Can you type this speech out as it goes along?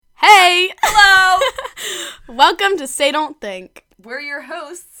Hello! Welcome to Say Don't Think. We're your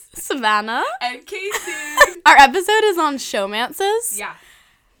hosts, Savannah. and Casey. Our episode is on Showmances. Yeah.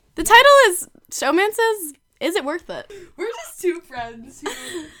 The title is Showmances, Is It Worth It? We're just two friends who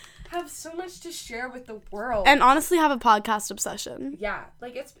have so much to share with the world. And honestly have a podcast obsession. Yeah,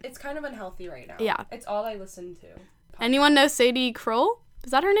 like it's kind of unhealthy right now. Yeah. It's all I listen to. Anyone know Sadie Kroll?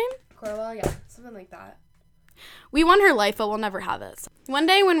 Is that her name? Corwell, yeah, something like that. We want her life, but we'll never have it. One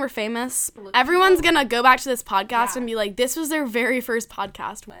day when we're famous, everyone's gonna go back to this podcast and be like, this was their very first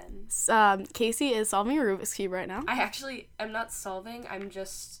podcast. Casey is solving a Rubik's Cube right now. I actually am not solving, I'm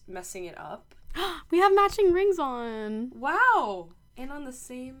just messing it up. We have matching rings on. Wow! And on the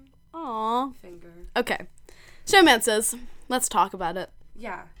same Aww. finger. Okay. Showmances. Let's talk about it.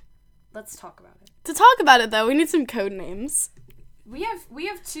 Yeah, let's talk about it. To talk about it, though, we need some code names. We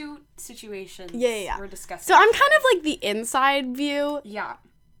have two situations we're discussing. So I'm kind of like the inside view. Yeah.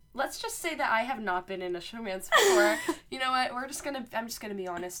 Let's just say that I have not been in a showmance before. You know what? I'm just gonna be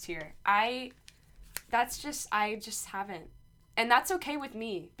honest here. I just haven't. And that's okay with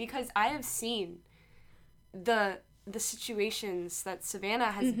me because I have seen the situations that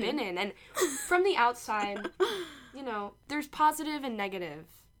Savannah has been in. And from the outside, you know, there's positive and negative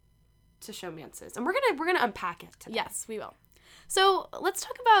to showmances. And we're gonna unpack it today. Yes, we will. So let's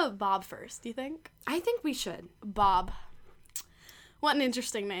talk about Bob first, do you think? I think we should. Bob. What an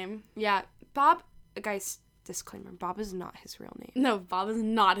interesting name. Yeah. Bob, guys, disclaimer, Bob is not his real name. No, Bob is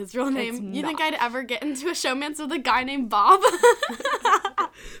not his real name. You not. think I'd ever get into a showmance with a guy named Bob?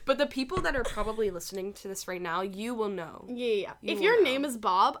 But the people that are probably listening to this right now, you will know. Yeah. If your name is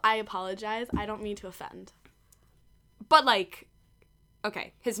Bob, I apologize. I don't mean to offend. But, like,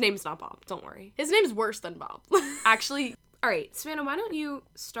 okay, his name's not Bob. Don't worry. His name's worse than Bob. Actually, all right, Savannah, why don't you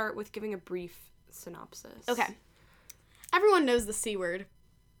start with giving a brief synopsis? Okay. Everyone knows the C word.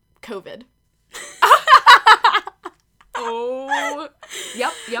 COVID. Oh.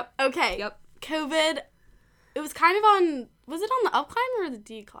 Yep. Okay. Yep. COVID. It was kind of on... Was it on the upclimb or the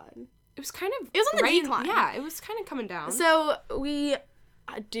decline? It was on the decline. Yeah, it was kind of coming down. So we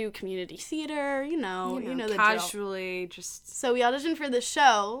do community theater, you know the drill. Casually, just... So we auditioned for the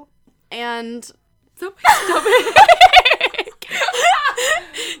show, and...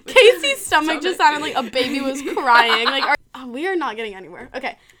 Casey's stomach just sounded like a baby was crying. Like, we are not getting anywhere.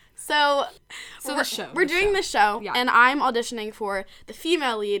 Okay, so we're doing the show, and I'm auditioning for the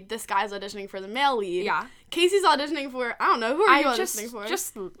female lead. This guy's auditioning for the male lead. Yeah. Casey's auditioning for, I don't know, who are you auditioning for?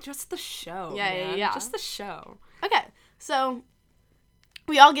 Just the show, Yeah. Just the show. Okay, so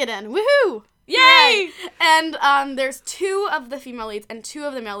we all get in. Woohoo! Yay! And there's two of the female leads and two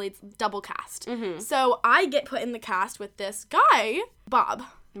of the male leads double cast. Mm-hmm. So I get put in the cast with this guy, Bob.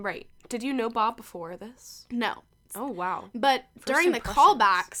 Right. Did you know Bob before this? No. Oh, wow. But during the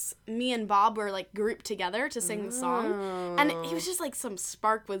callbacks, me and Bob were, like, grouped together to sing the song. And it was just, like, some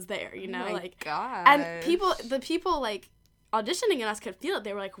spark was there, you know? Oh my gosh. And the people, like, auditioning in us could feel it.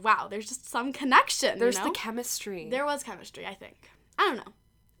 They were like, wow, there's just some connection, There's you know? the chemistry. There was chemistry, I think. I don't know.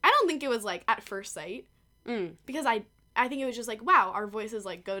 I don't think it was, like, at first sight. Because I think it was just, like, wow, our voices,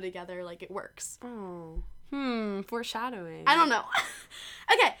 like, go together, like, it works. Oh. Foreshadowing. I don't know.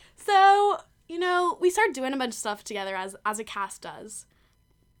 Okay, so... You know, we start doing a bunch of stuff together as a cast does.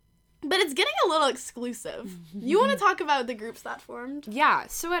 But it's getting a little exclusive. You want to talk about the groups that formed? Yeah,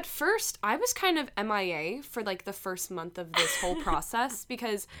 so at first, I was kind of MIA for, like, the first month of this whole process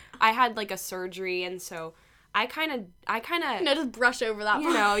because I had, like, a surgery, and so I kind of... just brush over that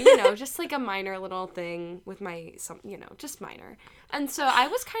You know, just, like, a minor little thing with just minor. And so I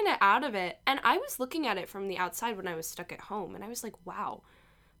was kind of out of it, and I was looking at it from the outside when I was stuck at home, and I was like, wow,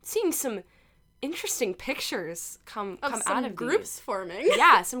 seeing some... interesting pictures come out of groups these. Forming.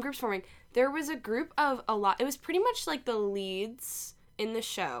 Yeah, some groups forming. There was a group of a lot. It was pretty much like the leads in the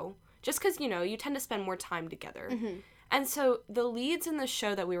show, just because, you know, you tend to spend more time together. Mm-hmm. And so the leads in the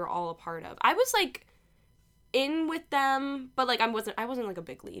show that we were all a part of, I was like in with them, but like I wasn't like a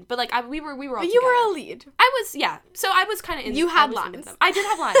big lead, but like we were all. But you together. were a lead. I was, yeah. So I was kind of in. You had lines. With them. I did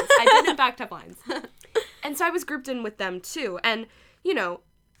have lines. I did in fact have lines, and so I was grouped in with them too, and you know.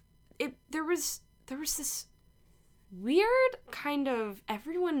 There was this weird kind of,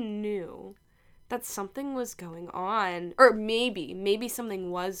 everyone knew that something was going on, or maybe something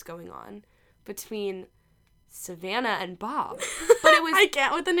was going on between Savannah and Bob. But it was... I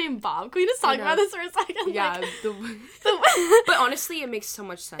can't with the name Bob. Can we just talk about this for a second? Yeah. Like, but honestly, it makes so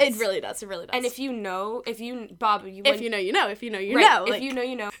much sense. It really does. And if you know, Bob, you know, you know. If you know, you right. know. If you know,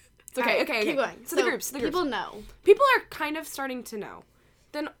 you know. Okay. Keep going. So the groups. People know. People are kind of starting to know.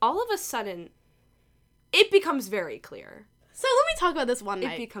 Then all of a sudden, it becomes very clear So let me talk about this one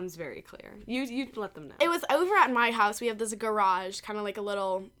night. It becomes very clear. You let them know. It was over at my house. We have this garage, kind of like a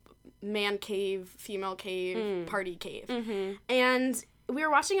little man cave, female cave, party cave. Mm-hmm. And we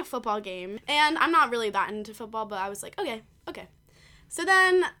were watching a football game. And I'm not really that into football, but I was like, okay. So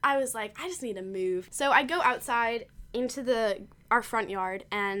then I was like, I just need to move. So I go outside into our front yard,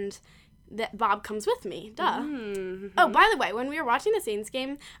 and Bob comes with me. Duh. Mm-hmm. Oh, by the way, when we were watching the Saints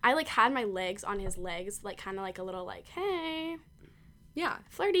game, I, like, had my legs on his legs, like, kind of like a little, like, hey. Yeah.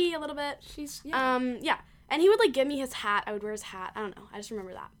 Flirty a little bit. Yeah. Yeah. And he would, like, give me his hat. I would wear his hat. I don't know. I just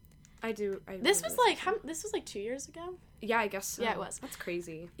remember that. I do. This was, like, 2 years ago? Yeah, I guess so. Yeah, it was. That's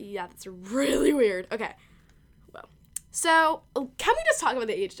crazy. Yeah, that's really weird. Okay. Well, so, can we just talk about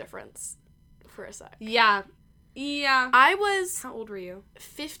the age difference for a sec? Yeah. I was... How old were you?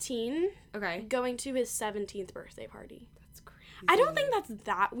 15. Okay. Going to his 17th birthday party. That's crazy. I don't think that's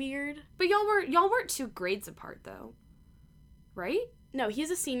that weird. But y'all weren't 2 grades apart, though. Right? No, he's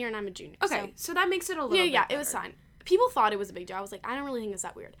a senior and I'm a junior. Okay, so that makes it a little bit Yeah, better. it was fine. People thought it was a big deal. I was like, I don't really think it's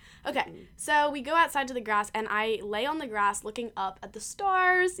that weird. Okay, so we go outside to the grass, and I lay on the grass looking up at the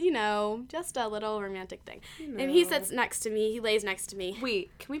stars, just a little romantic thing. And he sits next to me. He lays next to me.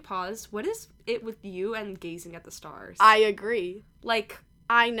 Wait, can we pause? What is it with you and gazing at the stars? I agree. Like,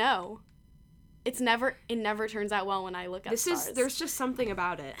 I know. It never turns out well when I look at stars. There's just something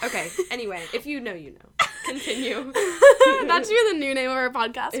about it. Okay, anyway, if you know, you know. Continue. That should be the new name of our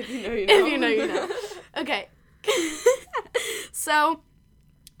podcast. If you know, you know. If you know, you know. Okay. So,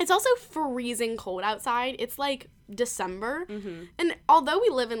 it's also freezing cold outside. It's like December. Mm-hmm. And although we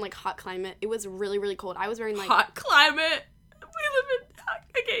live in like hot climate, it was really, really cold. I was wearing like... Hot climate? We live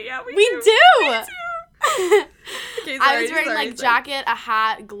in... Okay, yeah, we do. We do! Okay, sorry, I was wearing jacket, a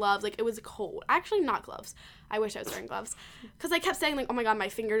hat, gloves. Like, it was cold. Actually, not gloves. I wish I was wearing gloves. Because I kept saying like, oh my god, my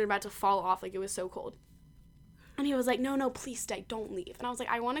fingers are about to fall off. Like, it was so cold. And he was like, no, please stay. Don't leave. And I was like,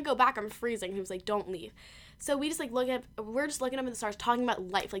 I want to go back. I'm freezing. And he was like, don't leave. So we just like we're just looking up at the stars, talking about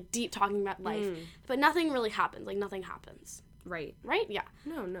life, like deep talking about life. But nothing really happens. Like, nothing happens. Right? Yeah.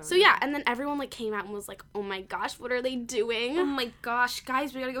 No. So yeah, and then everyone like came out and was like, "Oh my gosh, what are they doing?" Oh my gosh,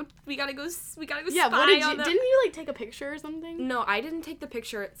 guys, we gotta go. Yeah, what did you? Didn't you like take a picture or something? No, I didn't take the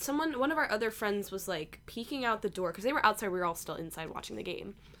picture. One of our other friends was like peeking out the door because they were outside. We were all still inside watching the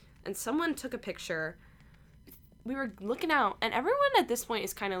game, and someone took a picture. We were looking out, and everyone at this point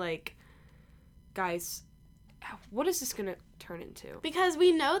is kind of like, guys, what is this gonna turn into? Because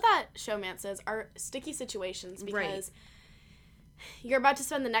we know that showmances are sticky situations because you're about to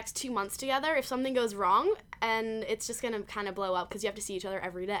spend the next 2 months together. If something goes wrong, and it's just gonna kind of blow up because you have to see each other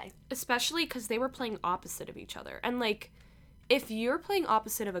every day. Especially because they were playing opposite of each other. And, like, if you're playing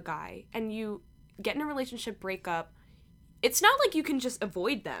opposite of a guy and you get in a relationship, break up, it's not like you can just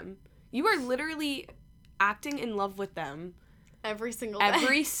avoid them. You are literally acting in love with them. Every single day.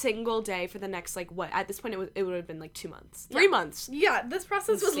 Every single day for the next, like, what? At this point, it would have been, like, 2 months. 3 months. Yeah, this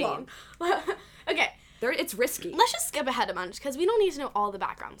process was long. Okay. It's risky. Let's just skip ahead a bunch, because we don't need to know all the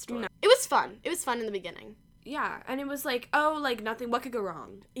background story. No. It was fun. It was fun in the beginning. Yeah, and it was like, oh, like, nothing, what could go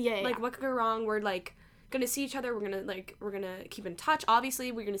wrong? Yeah. Like, what could go wrong? We're, like, gonna see each other. We're gonna keep in touch.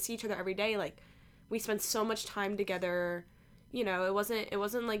 Obviously, we're gonna see each other every day. Like, we spent so much time together. You know, it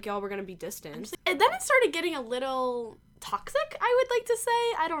wasn't like y'all were gonna be distant. And then it started getting a little toxic, I would like to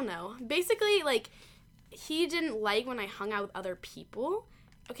say. I don't know. Basically, like, he didn't like when I hung out with other people.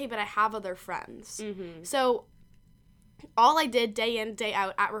 Okay, but I have other friends. Mm-hmm. So all I did day in, day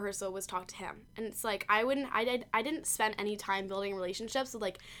out at rehearsal was talk to him. And it's like, I didn't spend any time building relationships with,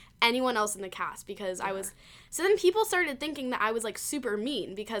 like, anyone else in the cast because I was... So then people started thinking that I was, like, super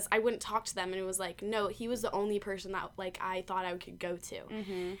mean because I wouldn't talk to them. And it was like, no, he was the only person that, like, I thought I could go to.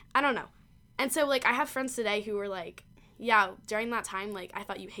 Mm-hmm. I don't know. And so, like, I have friends today who were like, yeah, during that time, like, I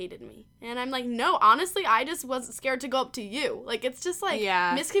thought you hated me. And I'm like, no, honestly, I just was scared to go up to you. Like, it's just, like,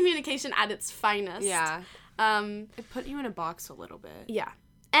 miscommunication at its finest. Yeah. It put you in a box a little bit. Yeah.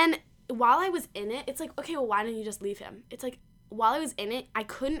 And while I was in it, it's like, okay, well, why didn't you just leave him? It's like, while I was in it, I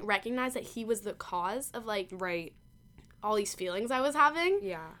couldn't recognize that he was the cause of, like, all these feelings I was having.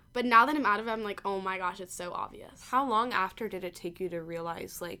 Yeah. But now that I'm out of it, I'm like, oh my gosh, it's so obvious. How long after did it take you to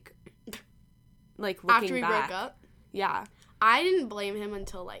realize, like looking after we back? broke up? Yeah. I didn't blame him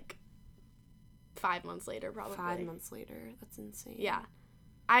until, like, 5 months later, probably. 5 months later. That's insane. Yeah.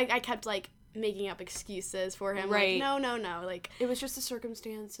 I kept, like, making up excuses for him. Right. Like, no. Like, it was just the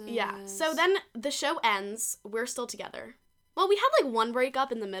circumstances. Yeah. So then the show ends. We're still together. Well, we had, like, one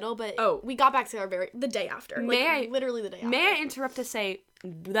breakup in the middle, but we got back together the day after. Literally the day after. May I interrupt to say,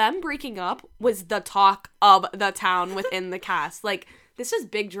 them breaking up was the talk of the town within the cast. Like, this is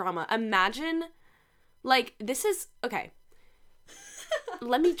big drama. Imagine... Like, this is, okay,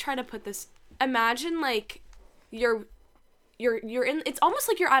 let me try to put this. Imagine, like, you're in, it's almost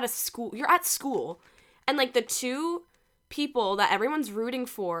like you're at school, and, like, the two people that everyone's rooting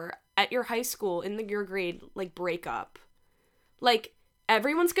for at your high school in your grade, like, break up. Like,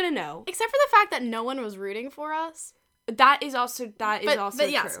 everyone's gonna know. Except for the fact that no one was rooting for us. That is also true.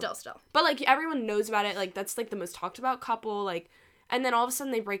 But yeah, still. But, like, everyone knows about it. Like, that's, like, the most talked about couple. Like, and then all of a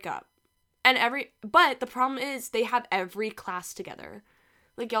sudden they break up. But the problem is they have every class together.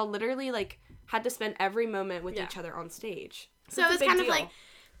 Like, y'all literally, like, had to spend every moment with each other on stage. So it was kind of like,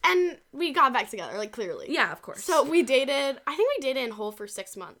 and we got back together, like, clearly. Yeah, of course. So we dated, I think we dated in whole for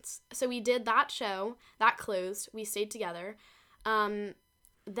 6 months. So we did that show, that closed, we stayed together.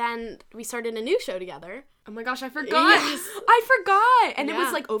 Then we started a new show together. Oh my gosh, I forgot. Yes. I forgot. And it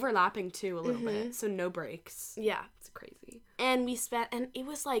was, like, overlapping, too, a little bit. So no breaks. Yeah. It's crazy. And it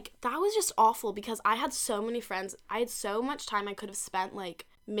was, like, that was just awful because I had so many friends. I had so much time I could have spent, like,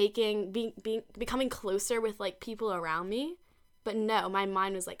 becoming closer with, like, people around me. But no, my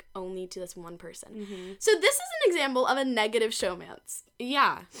mind was, like, only to this one person. Mm-hmm. So this is an example of a negative showmance.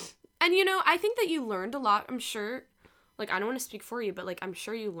 Yeah. And, you know, I think that you learned a lot, I'm sure. Like, I don't want to speak for you, but, like, I'm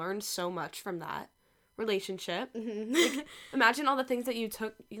sure you learned so much from that relationship. Mm-hmm. Like, imagine all the things that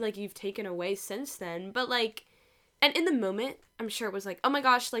you've taken away since then. But, like, and in the moment, I'm sure it was like, oh my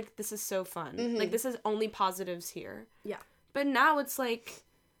gosh, like, this is so fun. Mm-hmm. Like, this is only positives here. Yeah. But now it's, like,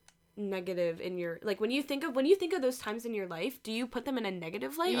 negative in your, like, when you think of those times in your life, do you put them in a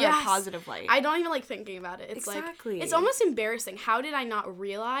negative light or a positive light? I don't even like thinking about it. It's exactly. Like, it's almost embarrassing. How did I not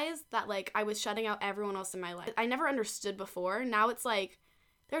realize that, like, I was shutting out everyone else in my life? I never understood before. Now it's like,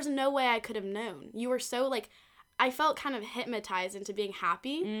 there's no way I could have known. You were so, like, I felt kind of hypnotized into being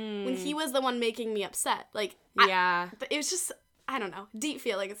happy when he was the one making me upset. Like, yeah. It was just, I don't know, deep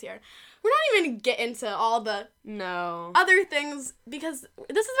feelings here. We're not even going to get into all the other things because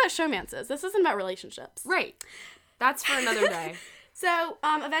this is about showmances. This isn't about relationships. Right. That's for another day. So,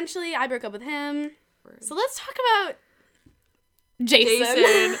 eventually I broke up with him. So let's talk about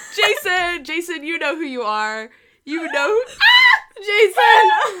Jason. Jason, you know who you are. You know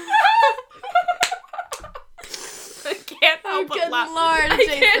Jason! I can't help but laugh. Good Lord,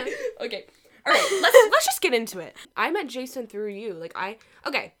 Jason. Okay. All right, let's just get into it. I met Jason through you. Like,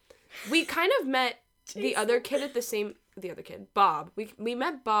 we kind of met Bob. We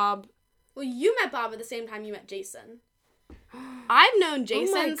met Bob. Well, you met Bob at the same time you met Jason. I've known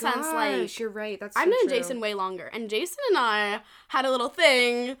Jason since, like... You're right, that's I've known Jason way longer. And Jason and I had a little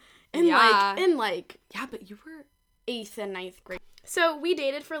thing in, Yeah, but you were 8th and 9th grade. So we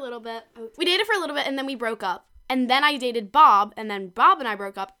dated for a little bit. And then we broke up. And then I dated Bob, and then Bob and I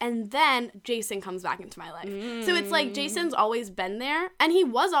broke up, and then Jason comes back into my life. So it's like Jason's always been there, and he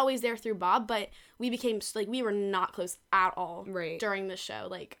was always there through Bob, but we became, like, we were not close at all during the show.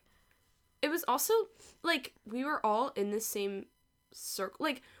 Like, it was also, like, we were all in the same circle.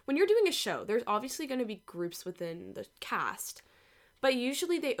 Like, when you're doing a show, there's obviously going to be groups within the cast, but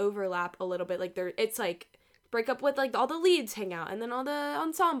usually they overlap a little bit. Like, it's like, break up with, like, all the leads hang out, and then all the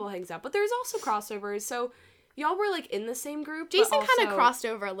ensemble hangs out, but there's also crossovers, so... Y'all were, like, in the same group, Jason kind of crossed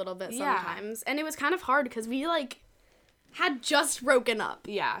over a little bit sometimes. And it was kind of hard because we, like, had just broken up.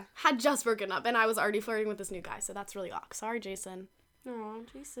 Yeah. And I was already flirting with this new guy. So that's really awkward. Sorry, Jason. Aw,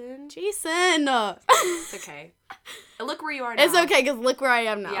 Jason. It's okay. Look where you are now. It's okay because look where I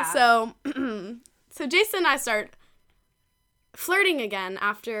am now. Yeah. So, so Jason and I start flirting again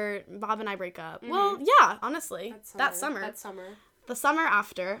after Bob and I break up. Mm-hmm. Well, yeah, honestly. That summer. The summer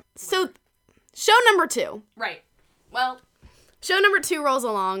after. So... Show number 2. Right. Well. Show number 2 rolls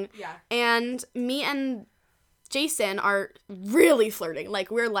along. Yeah. And me and Jason are really flirting. Like,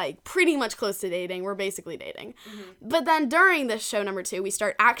 we're, like, pretty much close to dating. We're basically dating. Mm-hmm. But then during this show number 2, we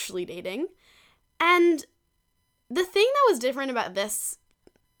start actually dating. And the thing that was different about this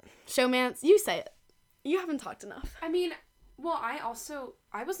showmance, you say it. You haven't talked enough. I mean, well, I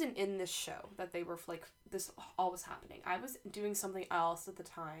wasn't in this show that they were, like, this all was happening. I was doing something else at the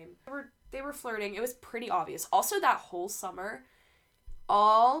time. They were flirting. It was pretty obvious. Also, that whole summer,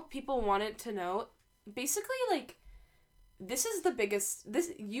 all people wanted to know, basically, like, this is the biggest,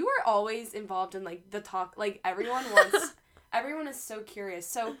 you were always involved in, like, the talk, like, everyone is so curious.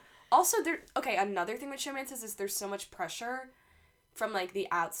 So, also, another thing with showmances is there's so much pressure from, like, the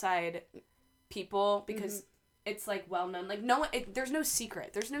outside people, because it's, like, well-known. Like, there's no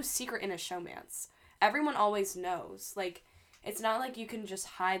secret. There's no secret in a showmance. Everyone always knows. Like, it's not like you can just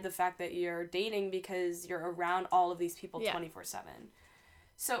hide the fact that you're dating because you're around all of these people 24/7.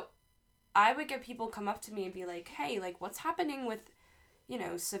 So I would get people come up to me and be like, hey, like, what's happening with, you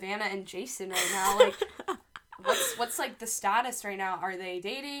know, Savannah and Jason right now? Like, What's like the status right now? Are they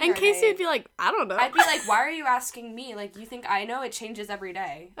dating? In case you'd be like, I don't know. I'd be like, why are you asking me? Like, you think I know? It changes every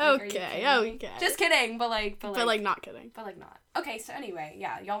day. Like, okay. Just kidding, but not kidding. But like not. Okay, so anyway,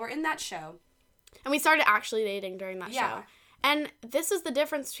 yeah, y'all were in that show. And we started actually dating during that show. And this is the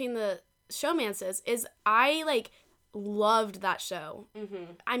difference between the Showmances, is I, like, loved that show.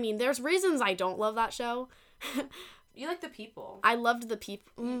 Mm-hmm. I mean, there's reasons I don't love that show. You like the people. I loved the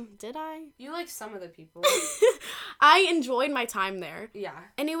people. Did I? You like some of the people. I enjoyed my time there. Yeah.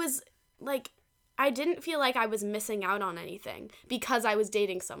 And it was, like, I didn't feel like I was missing out on anything because I was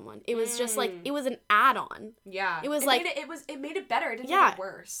dating someone. It was just, like, it was an add-on. Yeah. It was, it made it better. It didn't make it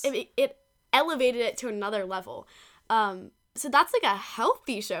worse. It elevated it to another level. So that's, like, a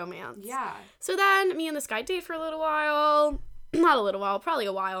healthy showmance. Yeah. So then me and this guy date for a little while. Not a little while, probably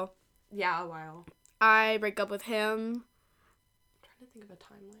a while. Yeah, a while. I break up with him. I'm trying to think of a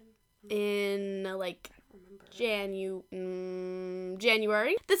timeline. In, like, I don't remember.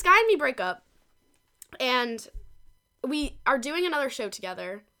 January. This guy and me break up. And we are doing another show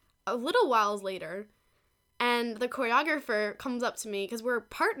together a little whiles later. And the choreographer comes up to me, because we're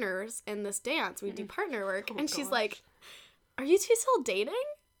partners in this dance. We do partner work. And she's like, are you two still dating?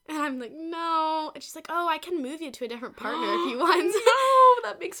 And I'm like, no. And she's like, oh, I can move you to a different partner if you want. No,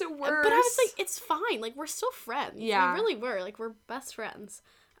 that makes it worse. But I was like, it's fine. Like, we're still friends. Yeah. We really were. Like, we're best friends.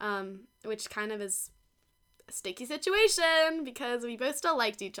 Which kind of is a sticky situation because we both still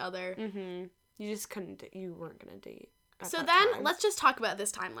liked each other. Mm-hmm. You weren't going to date. So then, let's just talk about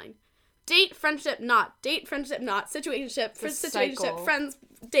this timeline. Date, friendship, not. Date, friendship, not. Situationship, situationship, friends,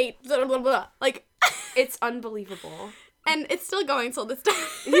 date, blah, blah, blah. Like, it's unbelievable. And it's still going till this time.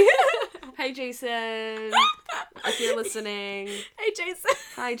 Hi, Jason. If you're listening. Hey, Jason.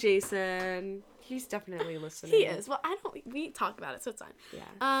 Hi, Jason. He's definitely listening. He is. Well, we talk about it, so it's fine.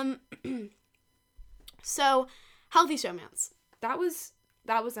 Yeah. So, healthy showmance. That was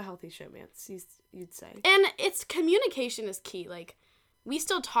a healthy showmance, you'd say. And its communication is key. Like, we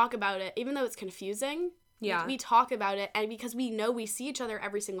still talk about it, even though it's confusing. Yeah. We talk about it, and because we know we see each other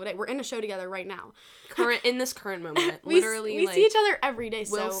every single day. We're in a show together right now. In this current moment. Literally, we see each other every day,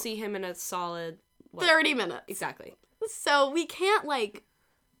 so... We'll see him in a solid... 30 minutes. Exactly. So, we can't, like...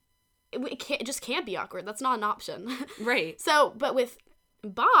 It just can't be awkward. That's not an option. Right. So, but with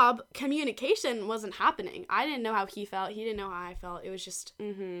Bob, communication wasn't happening. I didn't know how he felt. He didn't know how I felt. It was just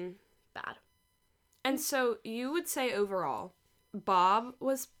bad. And so, you would say overall, Bob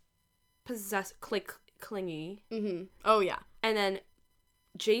was clingy. Mm-hmm. Oh, yeah. And then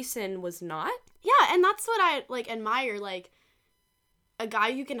Jason was not? Yeah, and that's what I, like, admire, like, a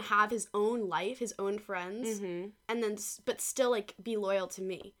guy who can have his own life, his own friends, and then, but still, like, be loyal to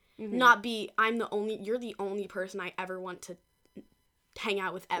me. Mm-hmm. Not be, you're the only person I ever want to hang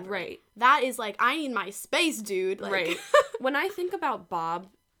out with ever. Right. That is, like, I need my space, dude. Like, right. When I think about Bob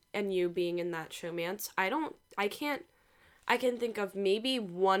and you being in that showmance, I can think of maybe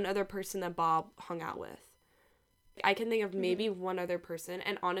one other person that Bob hung out with. I can think of maybe one other person,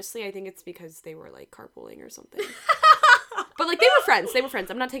 and honestly, I think it's because they were, like, carpooling or something. But, like, they were friends.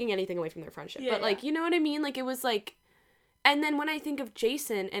 I'm not taking anything away from their friendship. Yeah, but, like, you know what I mean? Like, it was, like... And then when I think of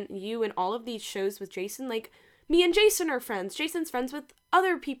Jason and you and all of these shows with Jason, like, me and Jason are friends. Jason's friends with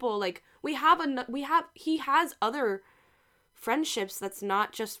other people. Like, he has other friendships that's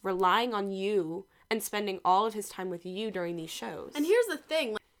not just relying on you and spending all of his time with you during these shows. And here's the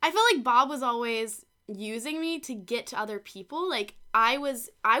thing. I felt like Bob was always using me to get to other people. Like, I was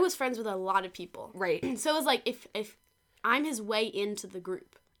friends with a lot of people. Right. So it was like, if I'm his way into the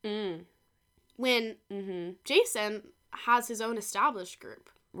group. Mm. When Jason has his own established group.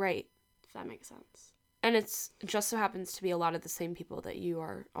 Right. If that makes sense. And it's just so happens to be a lot of the same people that you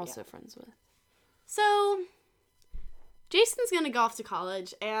are also friends with. So, Jason's going to go off to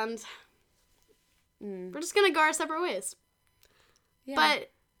college, and we're just going to go our separate ways. Yeah.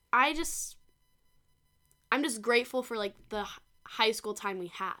 But I'm just grateful for, like, the high school time we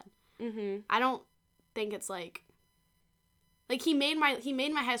had. Mm-hmm. I don't think it's, like, he made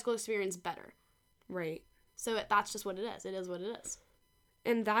my high school experience better. Right. So that's just what it is. It is what it is.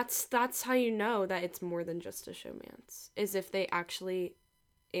 And that's how you know that it's more than just a showmance, is if they actually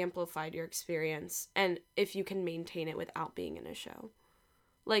amplified your experience and if you can maintain it without being in a show.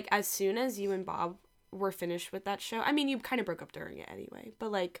 Like, as soon as you and Bob were finished with that show, I mean, you kind of broke up during it anyway,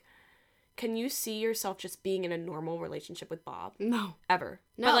 but, like, can you see yourself just being in a normal relationship with Bob? No. Ever.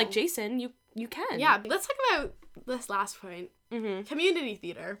 No. But, like, Jason, you can. Yeah, let's talk about this last point. Mm-hmm. Community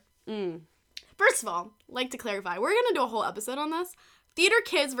theater. First of all, like to clarify, we're going to do a whole episode on this. Theater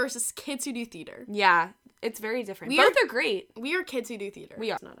kids versus kids who do theater. Yeah, it's very different. Both are great. We are kids who do theater.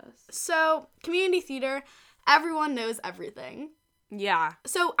 We are. It's not us. So, community theater, everyone knows everything. Yeah.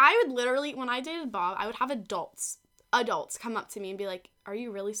 So I would literally, when I dated Bob, I would have adults come up to me and be like, are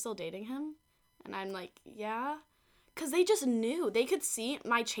you really still dating him? And I'm like, yeah. Because they just knew. They could see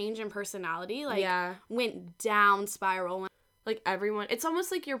my change in personality, like, went down spiral. Like, everyone, it's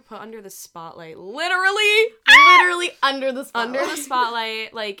almost like you're put under the spotlight. Literally under the spotlight. Under the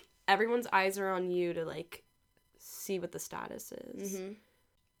spotlight. Like, everyone's eyes are on you to, like, see what the status is. Mm-hmm.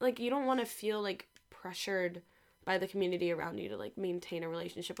 Like, you don't want to feel, like, pressured by the community around you to, like, maintain a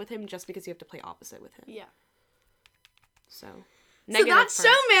relationship with him just because you have to play opposite with him. Yeah. So that's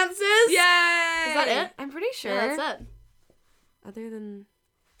Showmances! Yay! Is that it? I'm pretty sure. Yeah, that's it. Other than...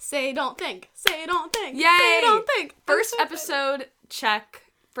 Say, don't think. Say, don't think. Yay! Say, don't think. First episode, check.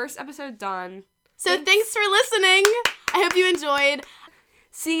 First episode done. So thanks for listening. I hope you enjoyed.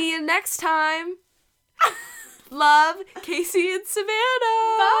 See you next time. Love, Casey and Savannah.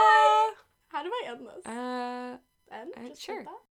 Bye. How do I end this? End? Sure.